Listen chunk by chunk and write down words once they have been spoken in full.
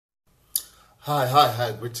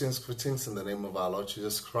Hi. Greetings in the name of our Lord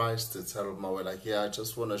Jesus Christ. It's Harold Mawela here. I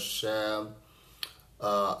just want to share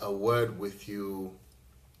a word with you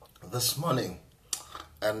this morning.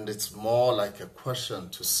 And it's more like a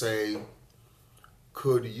question to say,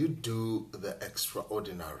 could you do the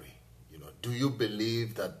extraordinary? Do you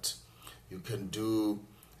believe that you can do,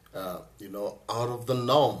 out of the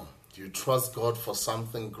norm? Do you trust God for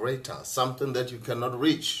something greater, something that you cannot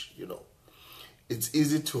reach? It's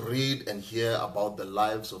easy to read and hear about the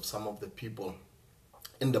lives of some of the people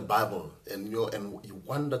in the Bible, and you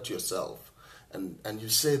wonder to yourself, and you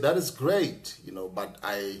say that is great, but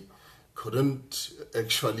I couldn't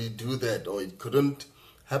actually do that, or it couldn't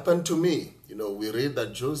happen to me. We read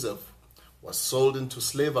that Joseph was sold into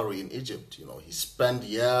slavery in Egypt. He spent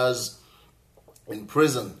years in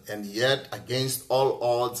prison, and yet against all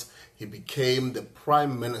odds, he became the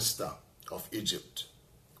prime minister of Egypt.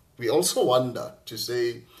 We also wonder to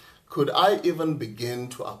say, could I even begin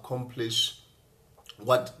to accomplish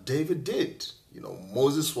what David did?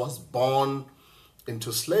 Moses was born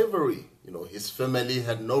into slavery. His family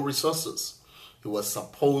had no resources. He was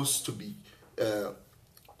supposed to be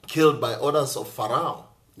killed by orders of Pharaoh,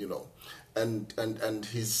 and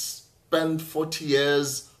he spent 40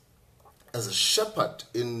 years as a shepherd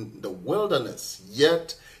in the wilderness,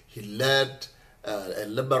 yet he led a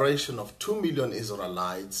liberation of 2 million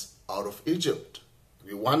Israelites out of Egypt.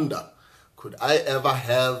 We wonder, could I ever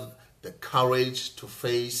have the courage to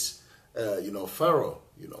face, Pharaoh?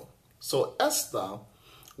 So Esther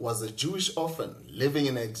was a Jewish orphan living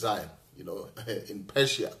in exile, in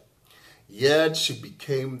Persia. Yet she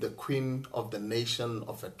became the queen of the nation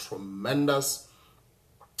of a tremendous,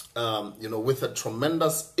 with a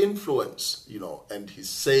tremendous influence, and he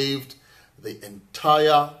saved the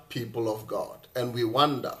entire people of God. And we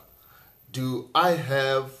wonder, do I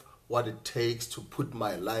have what it takes to put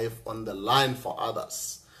my life on the line for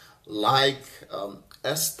others, like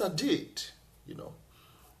Esther did?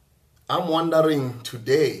 I'm wondering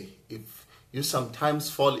today if you sometimes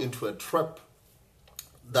fall into a trap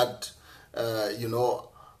that,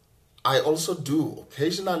 I also do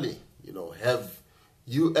occasionally. Have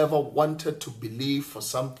you ever wanted to believe for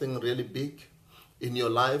something really big in your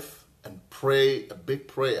life and pray a big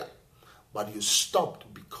prayer, but you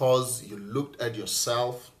stopped because you looked at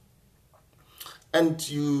yourself and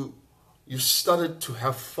you started to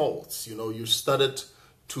have thoughts? You started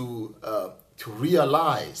to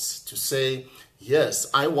realize, to say, yes,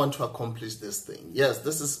 I want to accomplish this thing. Yes,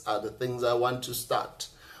 this are the things I want to start,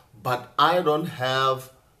 but I don't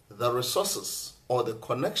have the resources or the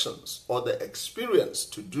connections or the experience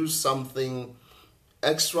to do something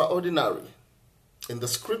extraordinary. In the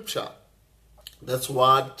scripture, that's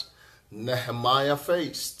what Nehemiah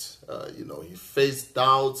faced. He faced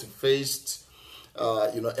doubts, he faced,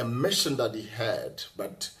 a mission that he had,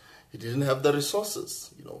 but he didn't have the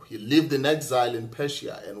resources. He lived in exile in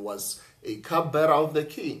Persia and was a cupbearer of the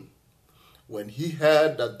king. When he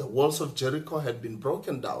heard that the walls of Jericho had been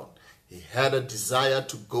broken down, he had a desire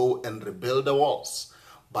to go and rebuild the walls,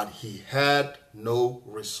 but he had no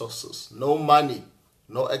resources, no money,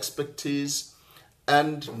 no expertise,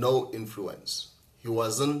 and no influence. He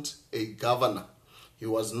wasn't a governor. He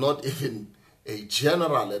was not even a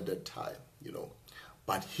general at that time,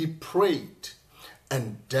 But he prayed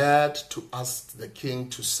and dared to ask the king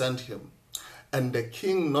to send him. And the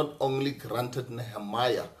king not only granted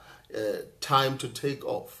Nehemiah time to take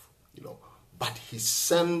off, but he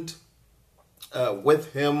sent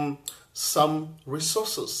with him some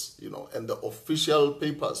resources, and the official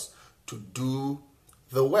papers to do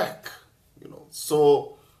the work,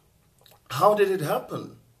 So how did it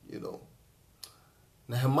happen?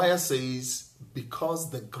 Nehemiah says, because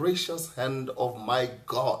the gracious hand of my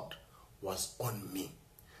God was on me,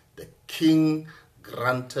 the king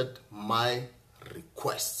granted my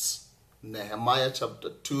requests. Nehemiah chapter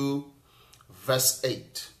 2, verse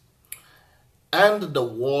 8. And the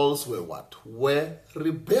walls were what? Were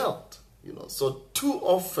rebuilt. So too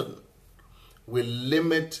often we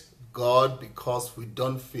limit God because we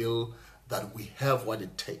don't feel that we have what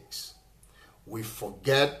it takes. We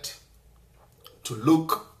forget to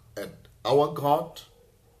look at our God.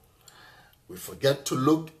 We forget to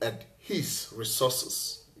look at his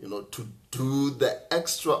resources, to do the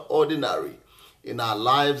extraordinary in our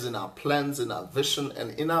lives, in our plans, in our vision,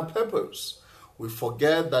 and in our purpose. We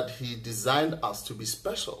forget that he designed us to be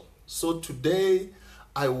special. So today,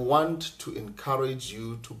 I want to encourage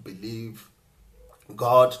you to believe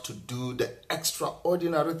God to do the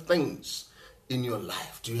extraordinary things in your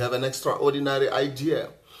life. Do you have an extraordinary idea?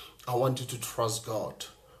 I want you to trust God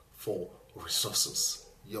for resources.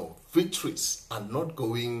 Your victories are not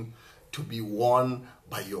going to be won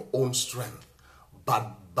by your own strength,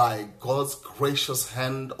 but by God's gracious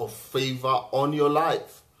hand of favor on your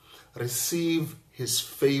life. Receive his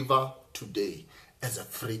favor today as a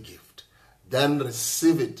free gift. Then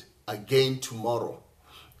receive it again tomorrow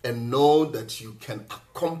and know that you can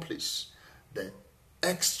accomplish the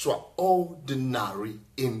extraordinary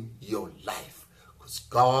in your life. Because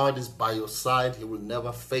God is by your side. He will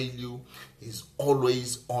never fail you. He's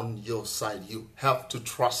always on your side. You have to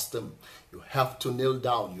trust him. You have to kneel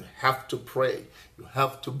down. You have to pray. You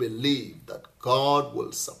have to believe that God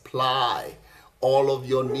will supply all of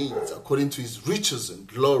your needs according to his riches and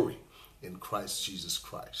glory in Christ Jesus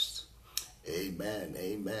Christ. Amen,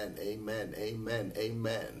 amen, amen, amen,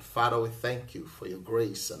 amen. Father, we thank you for your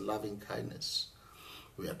grace and loving kindness.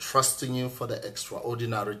 We are trusting you for the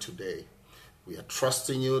extraordinary today. We are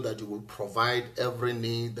trusting you that you will provide every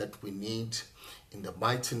need that we need in the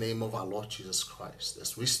mighty name of our Lord Jesus Christ.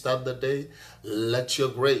 As we start the day, let your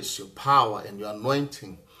grace, your power, and your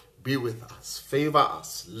anointing be with us. Favor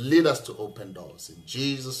us. Lead us to open doors. In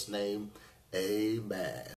Jesus' name, amen.